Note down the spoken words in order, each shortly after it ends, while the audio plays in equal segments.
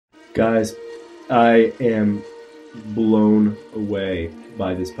Guys, I am blown away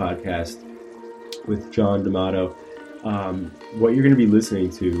by this podcast with John D'Amato. What you're going to be listening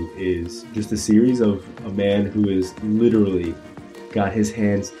to is just a series of a man who is literally got his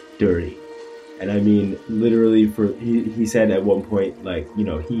hands dirty. And I mean, literally, he said at one point, like, you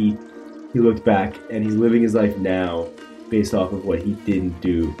know, he looked back and he's living his life now based off of what he didn't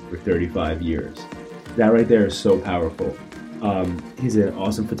do for 35 years. That right there is so powerful. He's an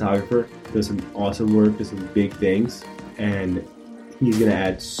awesome photographer, does some awesome work, does some big things, and he's going to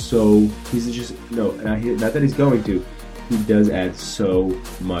add not that he's going to, he does add so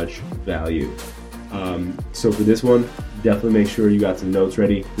much value. So for this one, definitely make sure you got some notes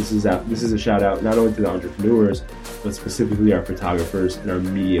ready. This is a shout out not only to the entrepreneurs, but specifically our photographers and our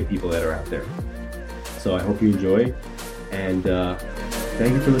media people that are out there. So I hope you enjoy, and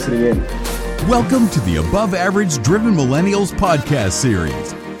thank you for listening in. Welcome to the Above Average Driven Millennials podcast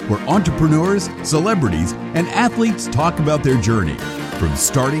series, where entrepreneurs, celebrities, and athletes talk about their journey, from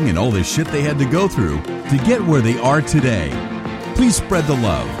starting and all the shit they had to go through to get where they are today. Please spread the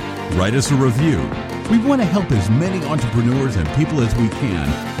love. Write us a review. We want to help as many entrepreneurs and people as we can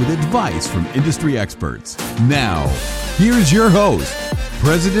with advice from industry experts. Now, here's your host,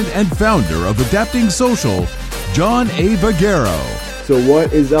 President and founder of Adapting Social, John A. Vaguero. So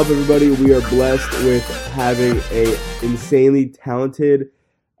what is up, everybody? We are blessed with having a insanely talented,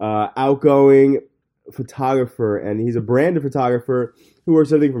 outgoing photographer, and he's a branded photographer who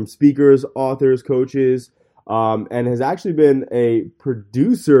works everything from speakers, authors, coaches, and has actually been a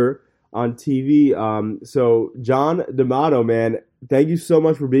producer on TV. So John D'Amato, man, thank you so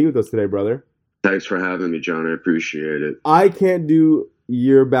much for being with us today, brother. Thanks for having me, John. I appreciate it. I can't do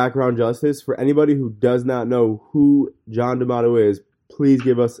your background justice. For anybody who does not know who John D'Amato is, please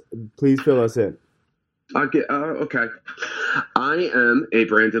fill us in. Okay. I am a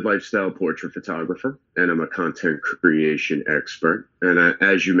branded lifestyle portrait photographer, and I'm a content creation expert. And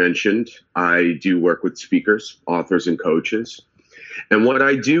as you mentioned, I do work with speakers, authors, and coaches. And what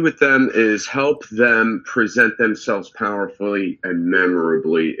I do with them is help them present themselves powerfully and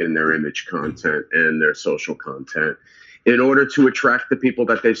memorably in their image content and their social content in order to attract the people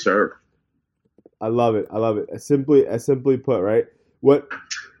that they serve. I love it. As simply put, right? What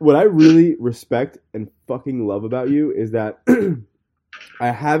I really respect and fucking love about you is that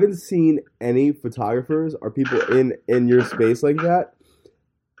I haven't seen any photographers or people in your space like that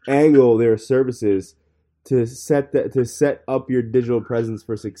angle their services to set up your digital presence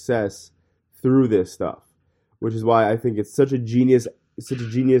for success through this stuff, which is why I think it's such a genius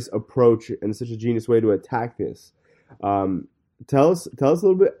approach and such a genius way to attack this. Tell us a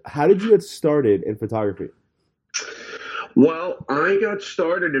little bit. How did you get started in photography? Well, I got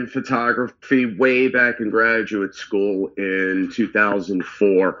started in photography way back in graduate school in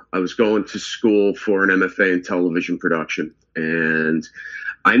 2004. I was going to school for an MFA in television production, and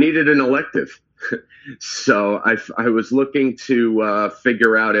I needed an elective. So I was looking to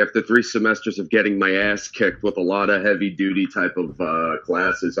figure out, after 3 semesters of getting my ass kicked with a lot of heavy duty type of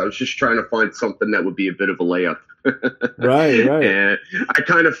classes, I was just trying to find something that would be a bit of a layup. Right. And I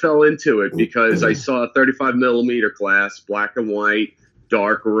kind of fell into it because I saw a 35 millimeter class, black and white,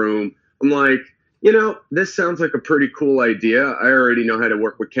 dark room. I'm like, this sounds like a pretty cool idea. I already know how to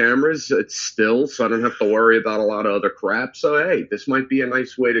work with cameras. It's still, so I don't have to worry about a lot of other crap. So, hey, this might be a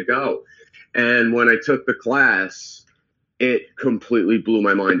nice way to go. And when I took the class, it completely blew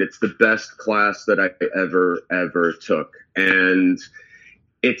my mind. It's the best class that I ever took. And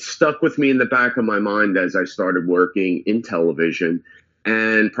it stuck with me in the back of my mind as I started working in television.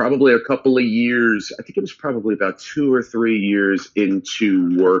 And probably a couple of years, I think it was probably about 2 or 3 years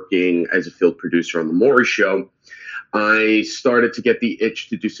into working as a field producer on The Maury Show, I started to get the itch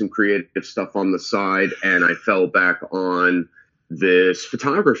to do some creative stuff on the side. And I fell back on this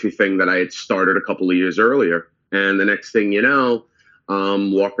photography thing that I had started a couple of years earlier. And the next thing you know,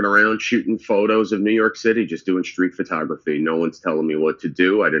 walking around shooting photos of New York City, just doing street photography. No one's telling me what to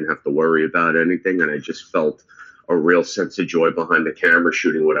do. I didn't have to worry about anything. And I just felt a real sense of joy behind the camera,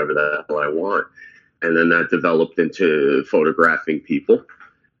 shooting whatever the hell I want. And then that developed into photographing people.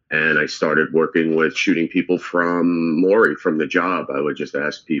 And I started working with shooting people from Maury, from the job. I would just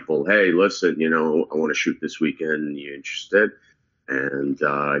ask people, hey, listen, I want to shoot this weekend. You interested? And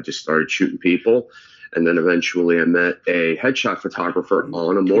I just started shooting people. And then eventually I met a headshot photographer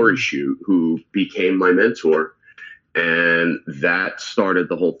on a Maury shoot who became my mentor. And that started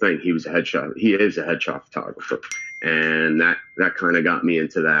the whole thing. He is a headshot photographer. And that kind of got me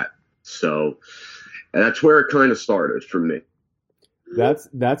into that. So that's where it kind of started for me. That's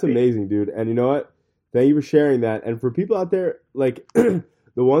amazing, dude. And you know what? Thank you for sharing that. And for people out there, like,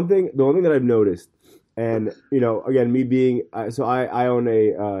 the one thing that I've noticed, and again, me being I own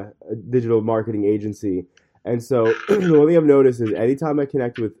a digital marketing agency, and so the one thing I've noticed is anytime I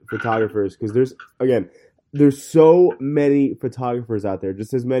connect with photographers, because there's so many photographers out there,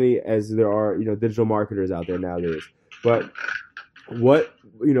 just as many as there are digital marketers out there nowadays. But what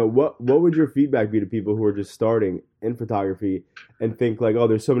would your feedback be to people who are just starting in photography and think like, oh,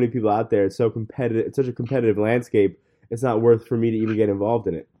 there's so many people out there, it's so competitive, it's such a competitive landscape, it's not worth for me to even get involved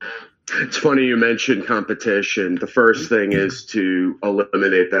in it? It's funny you mentioned competition. The first thing is to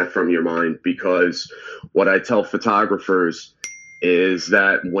eliminate that from your mind, because what I tell photographers is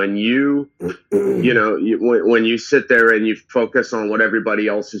that when when you sit there and you focus on what everybody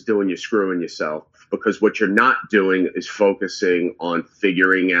else is doing, you're screwing yourself, because what you're not doing is focusing on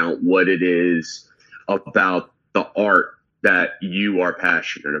figuring out what it is about the art that you are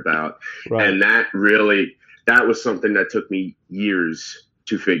passionate about. Right. And that was something that took me years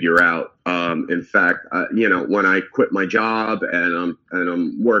to figure out. In fact, when I quit my job and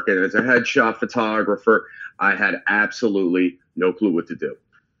I'm working as a headshot photographer, I had absolutely no clue what to do.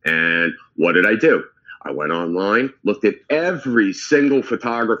 And what did I do? I went online, looked at every single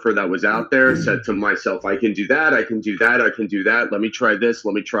photographer that was out there, said to myself, I can do that, I can do that, I can do that. Let me try this,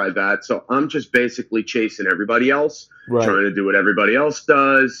 let me try that. So I'm just basically chasing everybody else, right, trying to do what everybody else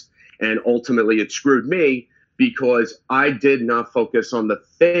does. And ultimately it screwed me, because I did not focus on the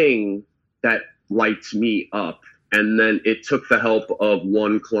thing that lights me up. And then it took the help of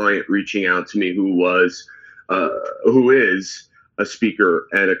one client reaching out to me who is a speaker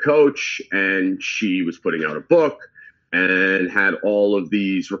and a coach, and she was putting out a book and had all of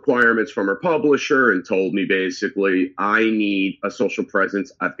these requirements from her publisher, and told me basically, I need a social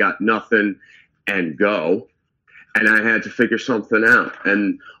presence, I've got nothing, and go. And I had to figure something out.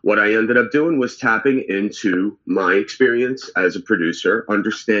 And what I ended up doing was tapping into my experience as a producer,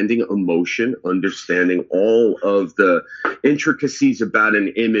 understanding emotion, understanding all of the intricacies about an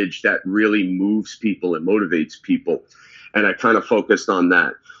image that really moves people and motivates people. And I kind of focused on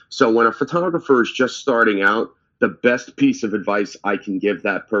that. So when a photographer is just starting out, the best piece of advice I can give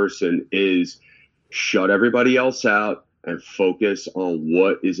that person is shut everybody else out and focus on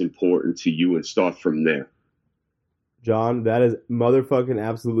what is important to you and start from there. John, that is motherfucking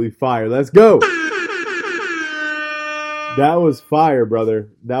absolutely fire. Let's go. That was fire,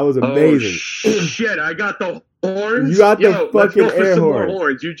 brother. That was amazing. Oh, shit, I got the horns. You got the fucking air horns.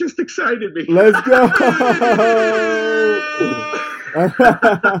 Horns. You just excited me. Let's go.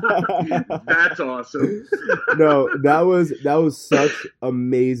 That's awesome. No, that was such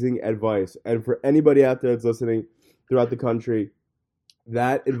amazing advice. And for anybody out there that's listening throughout the country,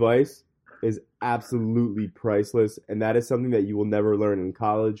 that advice is absolutely priceless, and that is something that you will never learn in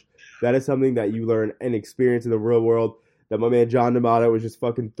college. That is something that you learn and experience in the real world, that my man John D'Amato was just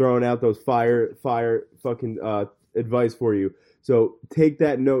fucking throwing out those fire fucking advice for you. So take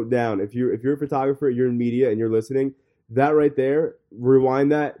that note down. If you're a photographer, you're in media, and you're listening, that right there,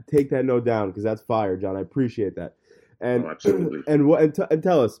 rewind that, take that note down, because that's fire, John. I appreciate that. And absolutely. And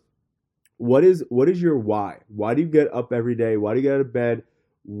tell us, what is your why? Why do you get up every day? Why do you get out of bed?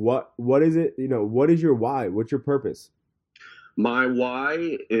 What is it? What is your why? What's your purpose? My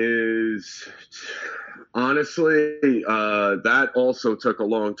why is, honestly, that also took a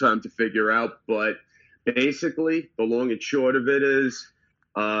long time to figure out. But basically, the long and short of it is,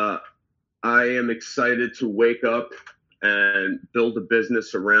 I am excited to wake up and build a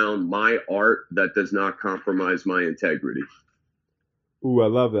business around my art that does not compromise my integrity. Ooh, I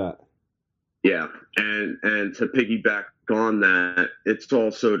love that. Yeah, and to piggyback on that, it's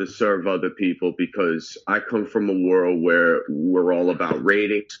also to serve other people, because I come from a world where we're all about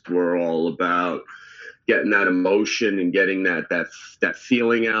ratings, we're all about getting that emotion and getting that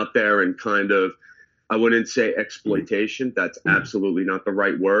feeling out there, and kind of, I wouldn't say exploitation, that's absolutely not the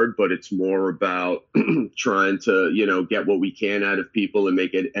right word, but it's more about trying to, get what we can out of people and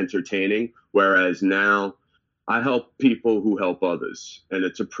make it entertaining. Whereas now I help people who help others, and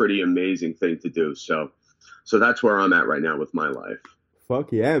it's a pretty amazing thing to do. So that's where I'm at right now with my life.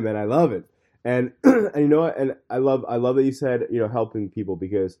 Fuck yeah, man. I love it. And, and you know what? And I love that you said, helping people,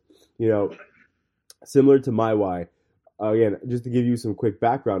 because, similar to my why, again, just to give you some quick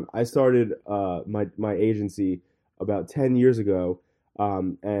background, I started my agency about 10 years ago.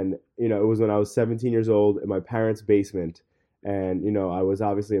 And, it was when I was 17 years old in my parents' basement. And, I was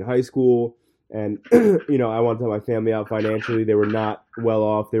obviously in high school, and, I wanted to help my family out financially. They were not well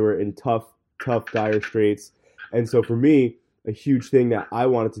off. They were in tough, dire straits. And so for me, a huge thing that I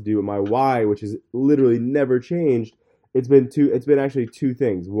wanted to do, and my why, which has literally never changed, it's been actually two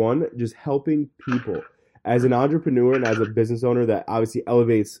things. One, just helping people. as an entrepreneur and as a business owner that obviously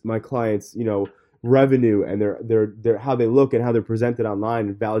elevates my clients, revenue and their how they look and how they're presented online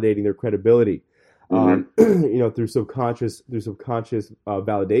and validating their credibility. Through subconscious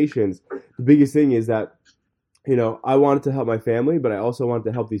validations. The biggest thing is that, I wanted to help my family, but I also wanted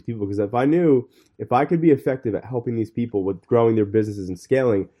to help these people, because if I could be effective at helping these people with growing their businesses and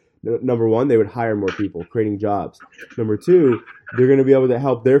scaling, number one, they would hire more people, creating jobs. Number two, they're going to be able to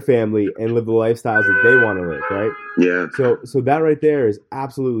help their family and live the lifestyles that they want to live, right? Yeah. So that right there is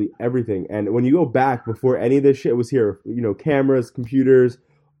absolutely everything. And when you go back before any of this shit was here, cameras, computers,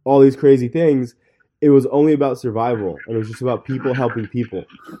 all these crazy things, it was only about survival, and it was just about people helping people.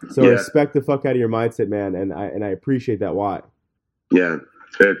 So respect the fuck out of your mindset, man, and I appreciate that. Why? Yeah,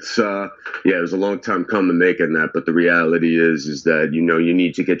 it's it was a long time coming making that, but the reality is that you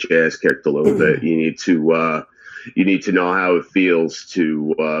need to get your ass kicked a little bit. You need to know how it feels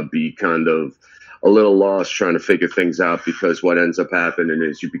to be kind of a little lost trying to figure things out, because what ends up happening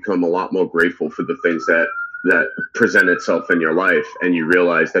is you become a lot more grateful for the things that present itself in your life, and you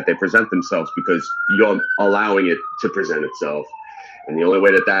realize that they present themselves because you're allowing it to present itself. And the only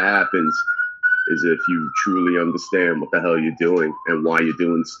way that happens is if you truly understand what the hell you're doing and why you're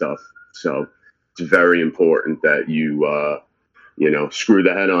doing stuff. So it's very important that you screw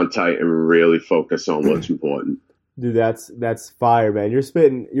the head on tight and really focus on what's important. Dude, that's fire, man. You're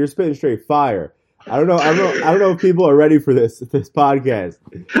spitting straight fire. I don't know if people are ready for this podcast.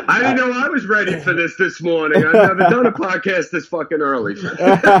 I didn't know I was ready for this morning. I've never done a podcast this fucking early.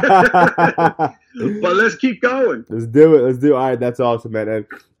 But let's keep going. Let's do it. All right, that's awesome, man.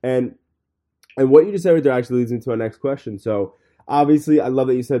 And what you just said right there actually leads into our next question. So obviously, I love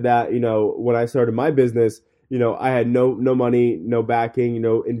that you said that. When I started my business, I had no money, no backing,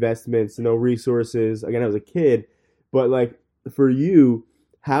 no investments, no resources. Again, I was a kid, but like for you,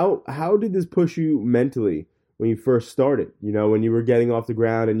 How did this push you mentally when you first started? When you were getting off the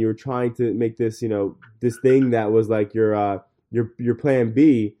ground and you were trying to make this, this thing that was like your plan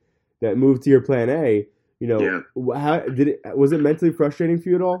B that moved to your plan A. How was it mentally frustrating for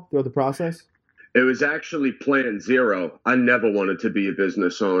you at all throughout the process? It was actually plan zero. I never wanted to be a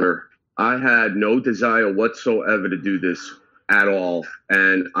business owner. I had no desire whatsoever to do this at all,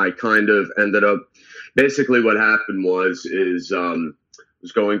 and I kind of ended up. Basically, what happened was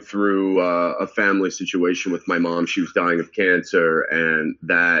going through a family situation with my mom. She was dying of cancer, and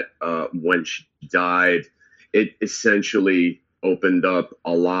that when she died, it essentially opened up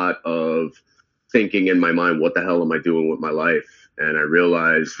a lot of thinking in my mind, what the hell am I doing with my life? And I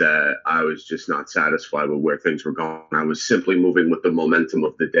realized that I was just not satisfied with where things were going. I was simply moving with the momentum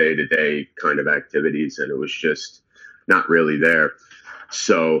of the day-to-day kind of activities, and it was just not really there.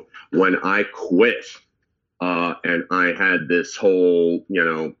 So when I quit, and I had this whole,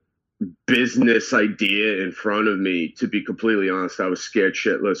 business idea in front of me, to be completely honest, I was scared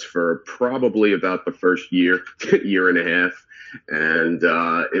shitless for probably about the first year and a half. And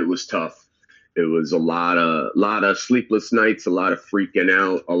it was tough. It was a lot of sleepless nights, a lot of freaking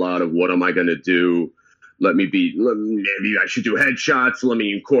out, a lot of what am I going to do? Maybe I should do headshots. Let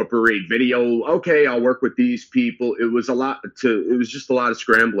me incorporate video. Okay, I'll work with these people. It was just a lot of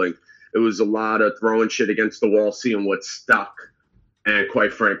scrambling. It was a lot of throwing shit against the wall, seeing what stuck. And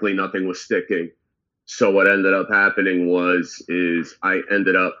quite frankly, nothing was sticking. So what ended up happening is I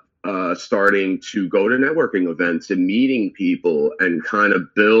ended up starting to go to networking events and meeting people and kind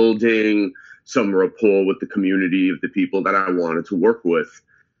of building some rapport with the community of the people that I wanted to work with.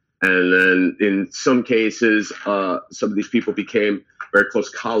 And then in some cases, some of these people became very close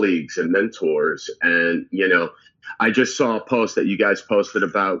colleagues and mentors. And, I just saw a post that you guys posted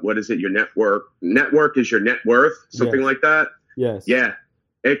about, what is it? Your network is your net worth, something like that. Yes. Yeah.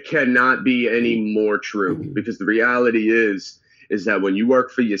 It cannot be any more true, because the reality is that when you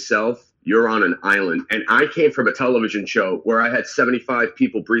work for yourself, you're on an island. And I came from a television show where I had 75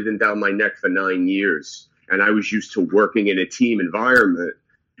 people breathing down my neck for 9 years. And I was used to working in a team environment.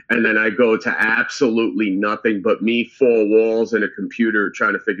 And then I go to absolutely nothing but me, 4 walls, and a computer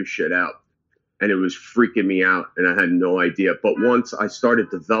trying to figure shit out. And it was freaking me out, and I had no idea. But once I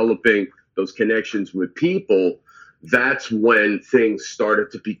started developing those connections with people, that's when things started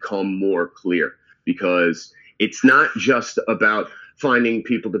to become more clear, because it's not just about finding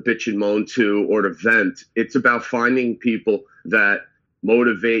people to bitch and moan to or to vent. It's about finding people that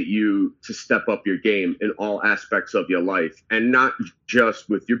motivate you to step up your game in all aspects of your life, and not just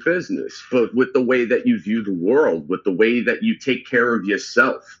with your business, but with the way that you view the world, with the way that you take care of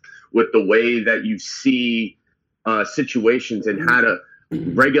yourself, with the way that you see situations and how to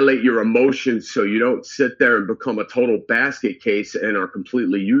regulate your emotions so you don't sit there and become a total basket case and are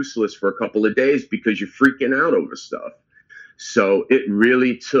completely useless for a couple of days because you're freaking out over stuff. So it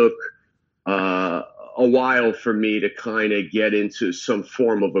really took a while for me to kind of get into some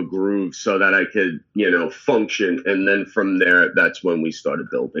form of a groove so that I could, function. And then from there, that's when we started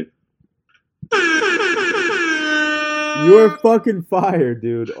building. You're fucking fire,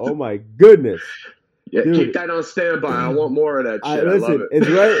 dude. Oh my goodness. Yeah, dude, keep that on standby. I want more of that shit. Listen, I love it.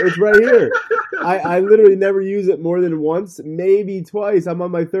 It's right here. I literally never use it more than once, maybe twice. I'm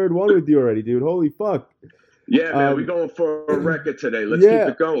on my third one with you already, dude. Holy fuck. Yeah, man, we're going for a record today. Let's keep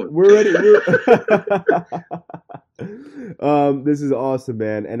it going. We're ready. This is awesome,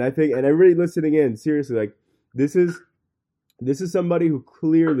 man. And I think, and everybody listening in, seriously, like, this is somebody who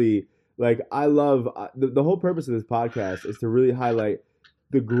clearly, like, I love, the whole purpose of this podcast is to really highlight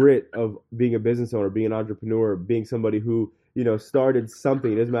the grit of being a business owner, being an entrepreneur, being somebody who, started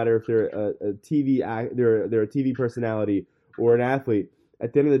something. It doesn't matter if they're a TV they're a TV personality or an athlete.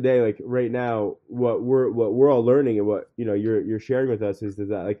 At the end of the day, like right now, what we're all learning and what you're sharing with us is that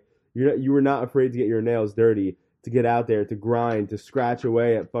like you were not afraid to get your nails dirty, to get out there, to grind, to scratch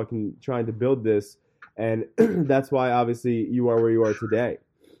away at fucking trying to build this, and that's why obviously you are where you are today.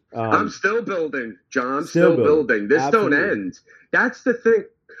 I'm still building, John. I'm still building. This Absolutely. Don't end. That's the thing.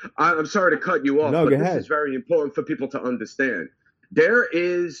 I'm sorry to cut you off, but this is very important for people to understand. There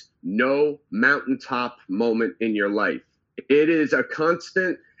is no mountaintop moment in your life. It is a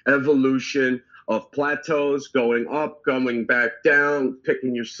constant evolution of plateaus, going up, going back down,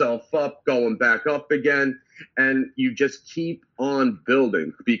 picking yourself up, going back up again. And you just keep on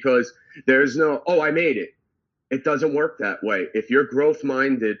building because there's no, I made it. It doesn't work that way. If you're growth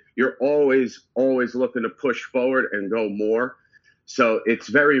minded, you're always looking to push forward and go more. So it's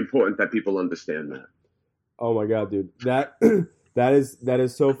very important that people understand that. Oh my God, dude. That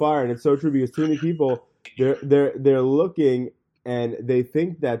is so fire, and it's so true because too many people they're looking and they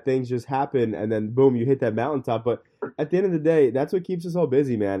think that things just happen and then boom, you hit that mountaintop. But at the end of the day, that's what keeps us all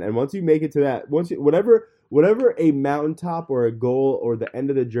busy, man. And once you make it to that, whatever a mountaintop or a goal or the end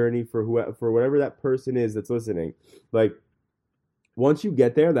of the journey for whatever that person is that's listening, like once you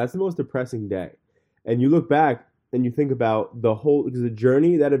get there, that's the most depressing day. And you look back and you think about the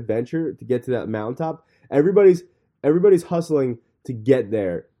journey, that adventure to get to that mountaintop. Everybody's hustling to get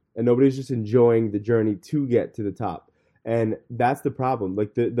there, and nobody's just enjoying the journey to get to the top. And that's the problem.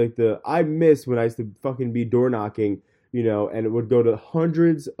 I miss when I used to fucking be door knocking, and it would go to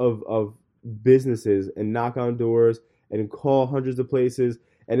hundreds of businesses and knock on doors and call hundreds of places.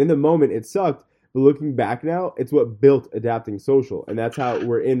 And in the moment, it sucked. But looking back now, it's what built Adapting Social, and that's how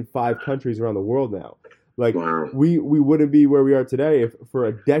we're in 5 countries around the world now. Like, wow. we wouldn't be where we are today if for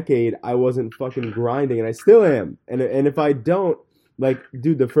a decade I wasn't fucking grinding, and I still am. And if I don't, like,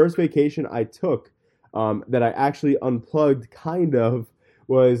 dude, the first vacation I took that I actually unplugged kind of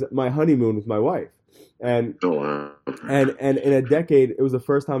was my honeymoon with my wife. And and in a decade, it was the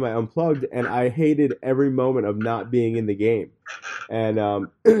first time I unplugged, and I hated every moment of not being in the game. And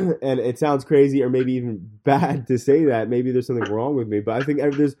and it sounds crazy or maybe even bad to say that. Maybe there's something wrong with me, but I think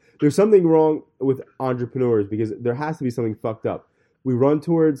there's something wrong with entrepreneurs because there has to be something fucked up. We run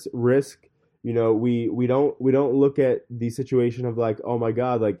towards risk. We don't look at the situation of like, oh my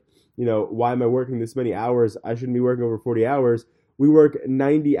God, like, why am I working this many hours? I shouldn't be working over 40 hours. We work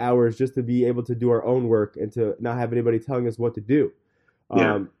 90 hours just to be able to do our own work and to not have anybody telling us what to do.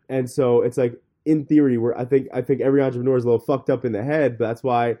 Yeah. And so it's like, in theory, I think every entrepreneur is a little fucked up in the head, but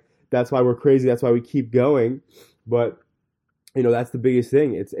that's why we're crazy. That's why we keep going. But that's the biggest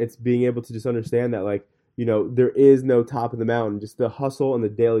thing. It's being able to just understand that, like, there is no top of the mountain. Just the hustle and the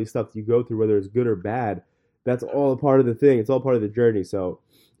daily stuff that you go through, whether it's good or bad, that's all a part of the thing. It's all part of the journey. So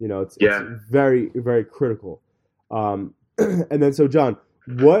it's very, very critical. And then so John,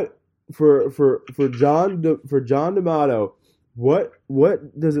 what for John D'Amato, what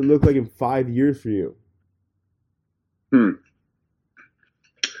does it look like in 5 years for you? I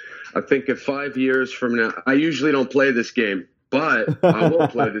think in 5 years from now, I usually don't play this game, but I will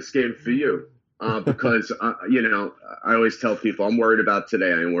play this game for you because I always tell people I'm worried about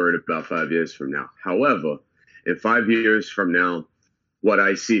today. I ain't worried about 5 years from now. However, in 5 years from now, what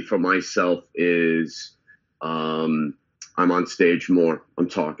I see for myself is I'm on stage more. I'm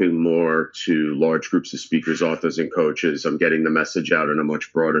talking more to large groups of speakers, authors, and coaches. I'm getting the message out in a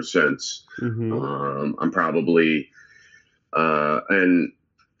much broader sense. Mm-hmm. I'm probably, and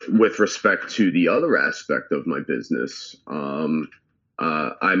with respect to the other aspect of my business, I'm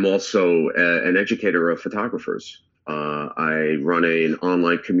also an educator of photographers. I run an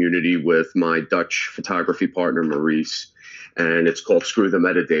online community with my Dutch photography partner, Maurice, and it's called Screw the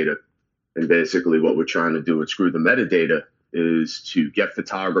Metadata. And basically what we're trying to do with Screw the Metadata is to get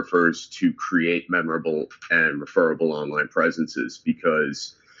photographers to create memorable and referable online presences,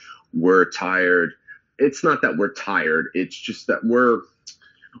 because we're tired. It's not that we're tired. It's just that we're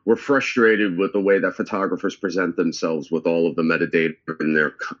frustrated with the way that photographers present themselves with all of the metadata in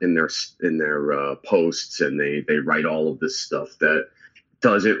their posts, and they write all of this stuff that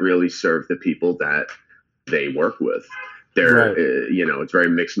doesn't really serve the people that they work with. Right. It's very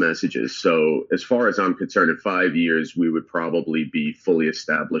mixed messages. So as far as I'm concerned, in 5 years, we would probably be fully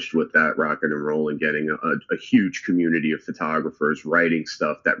established with that, rocking and rolling, getting a huge community of photographers writing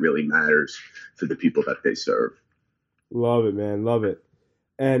stuff that really matters to the people that they serve. Love it, man. Love it.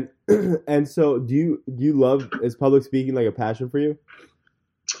 And so do you love, is public speaking like a passion for you?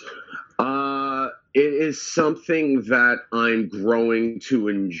 It is something that I'm growing to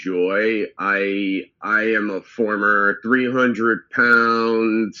enjoy. I am a former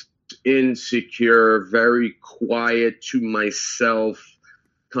 300-pound, insecure, very quiet to myself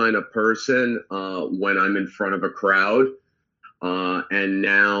kind of person when I'm in front of a crowd. And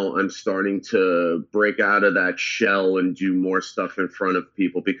now I'm starting to break out of that shell and do more stuff in front of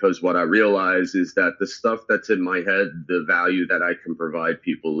people, because what I realize is that the stuff that's in my head, the value that I can provide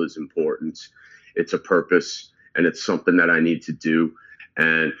people is important. It's a purpose, and it's something that I need to do.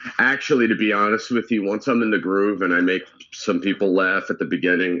 And actually, to be honest with you, once I'm in the groove and I make some people laugh at the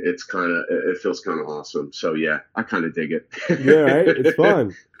beginning, it feels kind of awesome. So yeah, I kind of dig it. Yeah, right? It's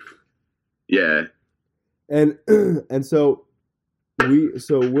fun. Yeah. And so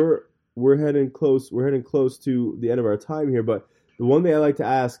we're heading close to the end of our time here, but the one thing I like to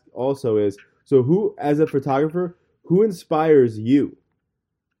ask also is, so who, as a photographer, who inspires you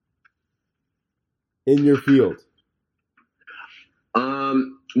in your field?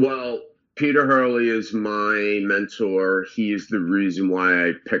 Well, Peter Hurley is my mentor. He is the reason why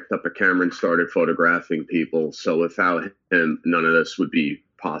I picked up a camera and started photographing people. So without him, none of this would be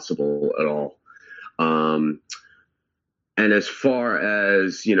possible at all. And as far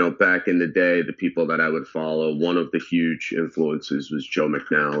as, back in the day, the people that I would follow, one of the huge influences was Joe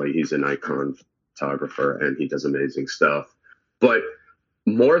McNally. He's a Nikon photographer, and he does amazing stuff. But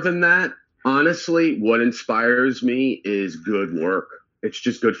more than that, honestly, what inspires me is good work. It's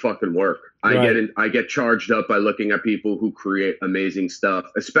just good fucking work. Right. I get charged up by looking at people who create amazing stuff,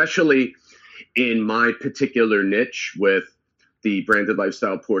 especially in my particular niche with the branded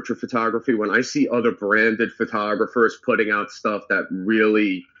lifestyle portrait photography. When I see other branded photographers putting out stuff that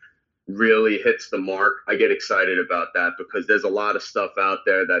really, really hits the mark, I get excited about that, because there's a lot of stuff out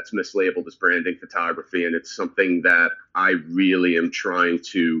there that's mislabeled as branding photography, and it's something that I really am trying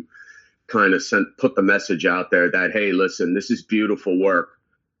to kind of put the message out there that, hey, listen, this is beautiful work,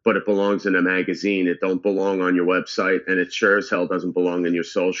 but it belongs in a magazine. It don't belong on your website, and it sure as hell doesn't belong in your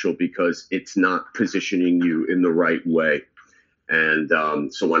social, because it's not positioning you in the right way. And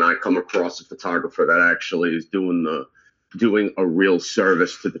so when I come across a photographer that actually is doing a real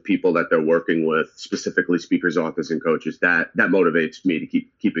service to the people that they're working with, specifically speakers, authors, and coaches, that motivates me to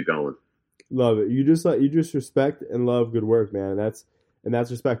keep it going. Love it. You just respect and love good work, man. And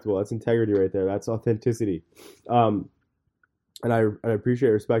that's respectable. That's integrity right there. That's authenticity. And I appreciate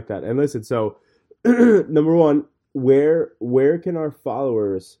and respect that. And listen, so number one, where can our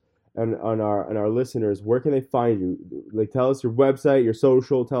followers and our listeners, where can they find you? Like, tell us your website, your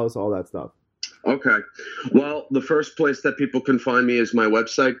social, tell us all that stuff. Okay. Well, the first place that people can find me is my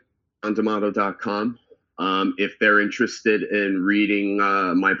website, johnDamato.com. If they're interested in reading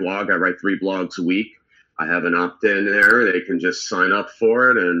my blog, I write 3 blogs a week. I have an opt-in there. They can just sign up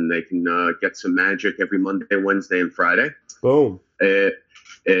for it, and they can get some magic every Monday, Wednesday, and Friday. Boom.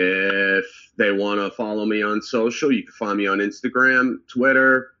 If they want to follow me on social, you can find me on Instagram,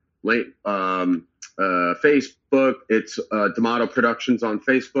 Twitter, Facebook. It's D'Amato Productions on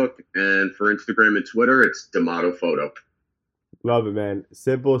Facebook, and for Instagram and Twitter, it's D'Amato Photo. Love it, man.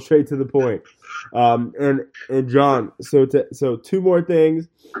 Simple, straight to the point. And John, so 2 more things.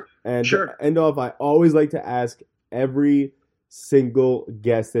 And sure. To end off, I always like to ask every single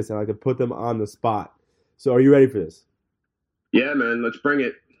guest this, and I like to put them on the spot. So are you ready for this? Yeah, man. Let's bring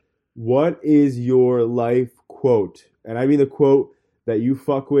it. What is your life quote? And I mean the quote that you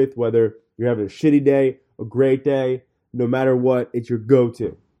fuck with, whether you're having a shitty day, a great day, no matter what, it's your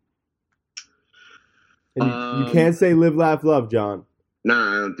go-to. And you can't say live, laugh, love, John.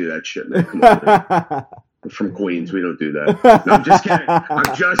 Nah, I don't do that shit, man. Come on, man. I'm from Queens. We don't do that. No, I'm just kidding.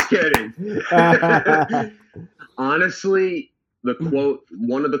 I'm just kidding. Honestly,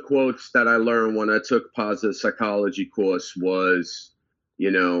 one of the quotes that I learned when I took positive psychology course was,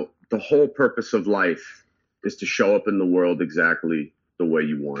 the whole purpose of life is to show up in the world exactly the way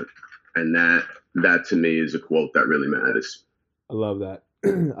you want. And that to me is a quote that really matters. I love that.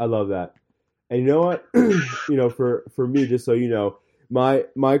 I love that. And you know what? For me, just so you know,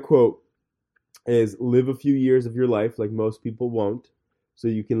 my quote is live a few years of your life like most people won't, so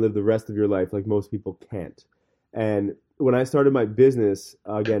you can live the rest of your life like most people can't. And when I started my business,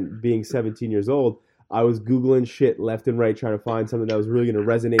 again, being 17 years old, I was Googling shit left and right, trying to find something that was really going to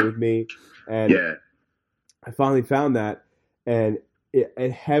resonate with me. And I finally found that, and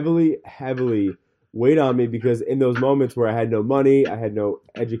it heavily, heavily weighed on me, because in those moments where I had no money, I had no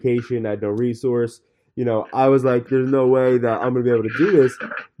education, I had no resource, I was like, there's no way that I'm going to be able to do this.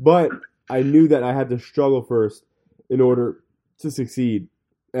 But I knew that I had to struggle first in order to succeed.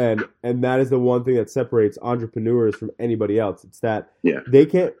 And that is the one thing that separates entrepreneurs from anybody else. It's that they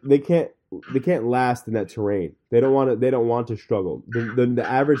can't last in that terrain. They don't want to struggle. The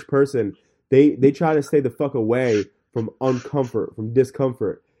average person, they try to stay the fuck away from uncomfort, from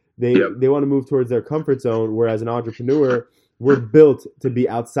discomfort. They want to move towards their comfort zone, whereas an entrepreneur, we're built to be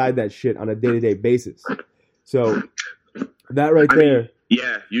outside that shit on a day-to-day basis. So that right there.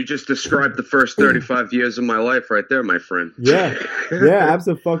 You just described the first 35 years of my life right there, my friend. Yeah,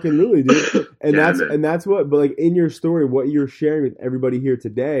 absolutely, dude. And that's what, but like in your story, what you're sharing with everybody here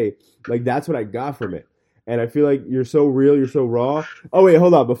today, like that's what I got from it. And I feel like you're so real, you're so raw. Oh wait,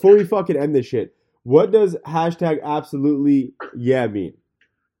 hold on. Before we fucking end this shit, what does #absolutely yeah mean?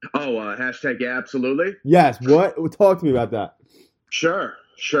 Oh, #yeah absolutely? Yes. What? Talk to me about that. Sure.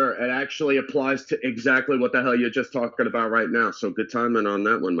 It actually applies to exactly what the hell you're just talking about right now. So good timing on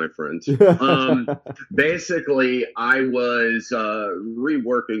that one, my friend. Basically, I was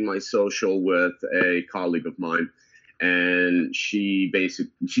reworking my social with a colleague of mine, and she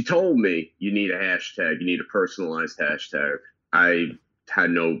told me, you need a hashtag, you need a personalized hashtag. I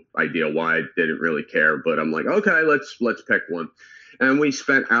had no idea why. I didn't really care, but I'm like, okay, let's pick one. And we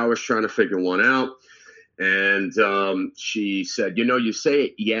spent hours trying to figure one out. And she said, you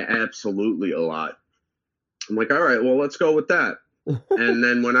say yeah, absolutely a lot. I'm like, all right, well, let's go with that. And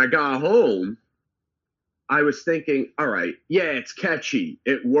then when I got home, I was thinking, all right, yeah, it's catchy.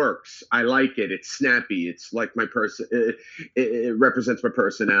 It works. I like it. It's snappy. It's like my person. It represents my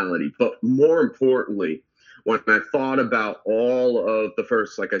personality. But more importantly, when I thought about all of the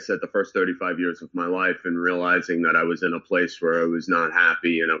first 35 years of my life, and realizing that I was in a place where I was not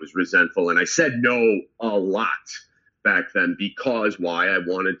happy and I was resentful, and I said no a lot back then because why? I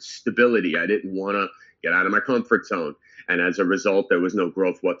wanted stability. I didn't want to get out of my comfort zone. And as a result, there was no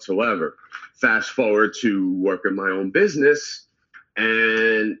growth whatsoever. Fast forward to working my own business,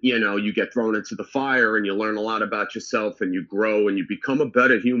 and, you get thrown into the fire and you learn a lot about yourself and you grow and you become a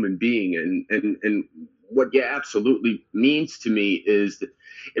better human being. And what absolutely means to me is that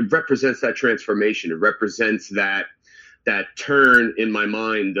it represents that transformation. It represents that turn in my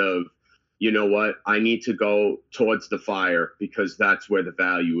mind of, you know what, I need to go towards the fire because that's where the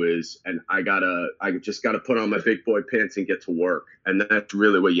value is. And I just gotta put on my big boy pants and get to work. And that's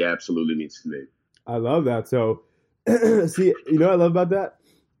really what absolutely means to me. I love that. So see, I love about that?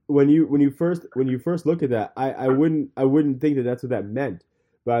 When you first look at that, I wouldn't think that that's what that meant.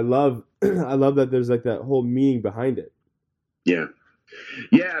 But I love that there's like that whole meaning behind it.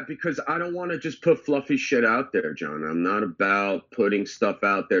 Yeah, because I don't want to just put fluffy shit out there, John. I'm not about putting stuff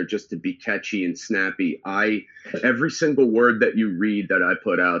out there just to be catchy and snappy. Every single word that you read that I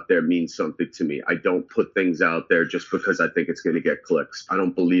put out there means something to me. I don't put things out there just because I think it's going to get clicks. I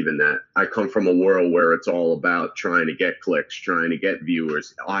don't believe in that. I come from a world where it's all about trying to get clicks, trying to get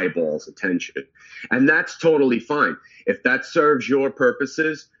viewers, eyeballs, attention. And that's totally fine. If that serves your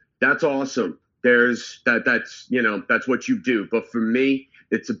purposes, that's awesome. That's what you do. But for me,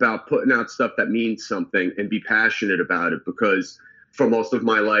 it's about putting out stuff that means something and be passionate about it, because for most of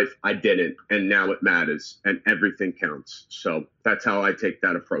my life, I didn't. And now it matters and everything counts. So that's how I take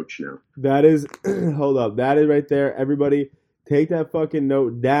that approach now. That is, hold up. That is right there. Everybody take that fucking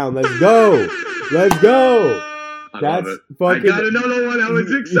note down. Let's go. Let's go. That's fucking. I got another one. I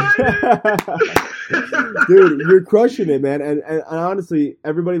was excited. Dude, you're crushing it, man. And honestly,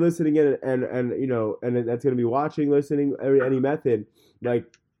 everybody listening in and that's going to be watching, listening, any method, like,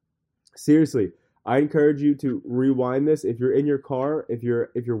 seriously, I encourage you to rewind this. If you're in your car, if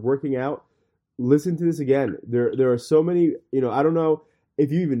you're working out, listen to this again. There are so many, I don't know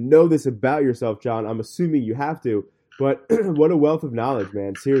if you even know this about yourself, John. I'm assuming you have to, but what a wealth of knowledge,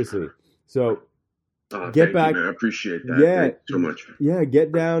 man. Seriously. So get back. You, I appreciate that. Yeah, thank you so much. Yeah,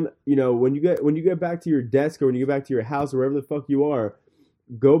 get down. When you get back to your desk or when you get back to your house or wherever the fuck you are,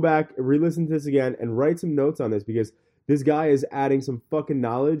 go back, re-listen to this again, and write some notes on this, because This guy is adding some fucking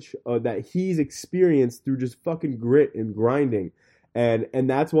knowledge that he's experienced through just fucking grit and grinding. And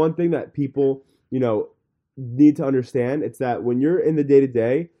that's one thing that people, need to understand. It's that when you're in the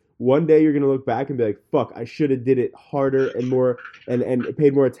day-to-day, one day you're going to look back and be like, fuck, I should have did it harder and more and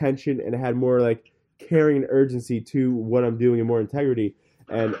paid more attention and had more like caring and urgency to what I'm doing and more integrity.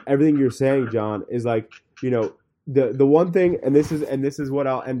 And everything you're saying, John, is like, the one thing, and this is what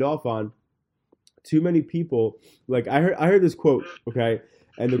I'll end off on. Too many people, like I heard this quote, okay?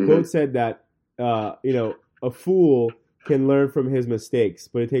 And the quote said that a fool can learn from his mistakes,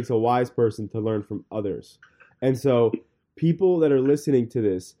 but it takes a wise person to learn from others. And so people that are listening to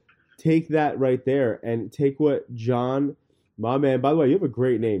this, take that right there and take what John, my man, by the way, you have a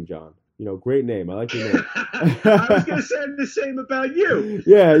great name, John. Great name. I like your name. I was going to say the same about you.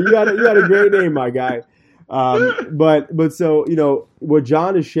 Yeah, you got a great name, my guy. But so, what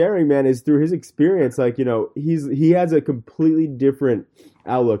John is sharing, man, is through his experience. Like, he has a completely different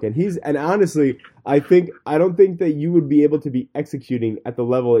outlook, and honestly, I don't think that you would be able to be executing at the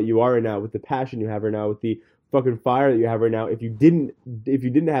level that you are right now, with the passion you have right now, with the fucking fire that you have right now, if you didn't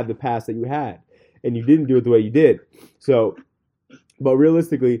have the past that you had, and you didn't do it the way you did. So, but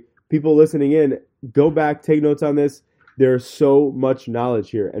realistically, people listening in, go back, take notes on this. There's so much knowledge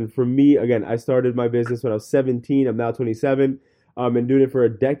here. And for me, again, I started my business when I was 17. I'm now 27. And doing it for a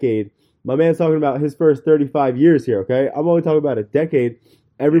decade. My man's talking about his first 35 years here, okay? I'm only talking about a decade.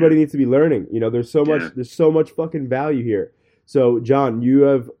 Everybody needs to be learning. There's so much fucking value here. So, John, you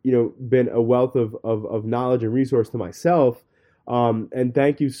have, been a wealth of knowledge and resource to myself. And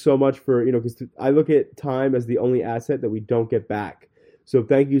thank you so much for, because I look at time as the only asset that we don't get back. So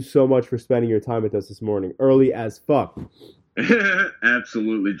thank you so much for spending your time with us this morning, early as fuck.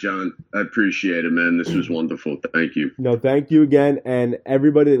 Absolutely, John. I appreciate it, man. This was wonderful. Thank you. No, thank you again. And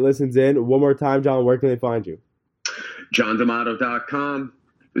everybody that listens in, one more time, John, where can they find you? JohnDamato.com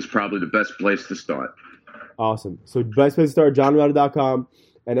is probably the best place to start. Awesome. So best place to start, JohnDamato.com.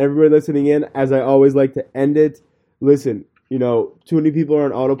 And everybody listening in, as I always like to end it, listen, too many people are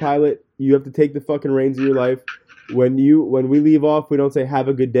on autopilot. You have to take the fucking reins of your life. When we leave off, we don't say have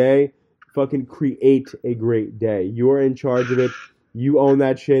a good day. Fucking create a great day. You're in charge of it. You own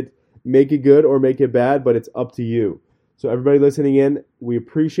that shit. Make it good or make it bad, but it's up to you. So everybody listening in, we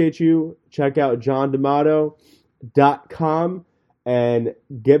appreciate you. Check out JohnDamato.com and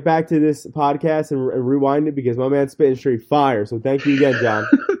get back to this podcast and rewind it, because my man's spitting straight fire. So thank you again, John.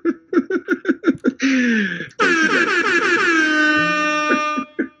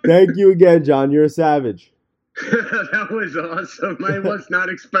 Thank you again, John. You're a savage. That was awesome. I was not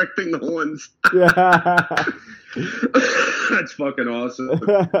expecting the horns. That's fucking awesome.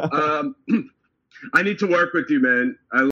 I need to work with you, man.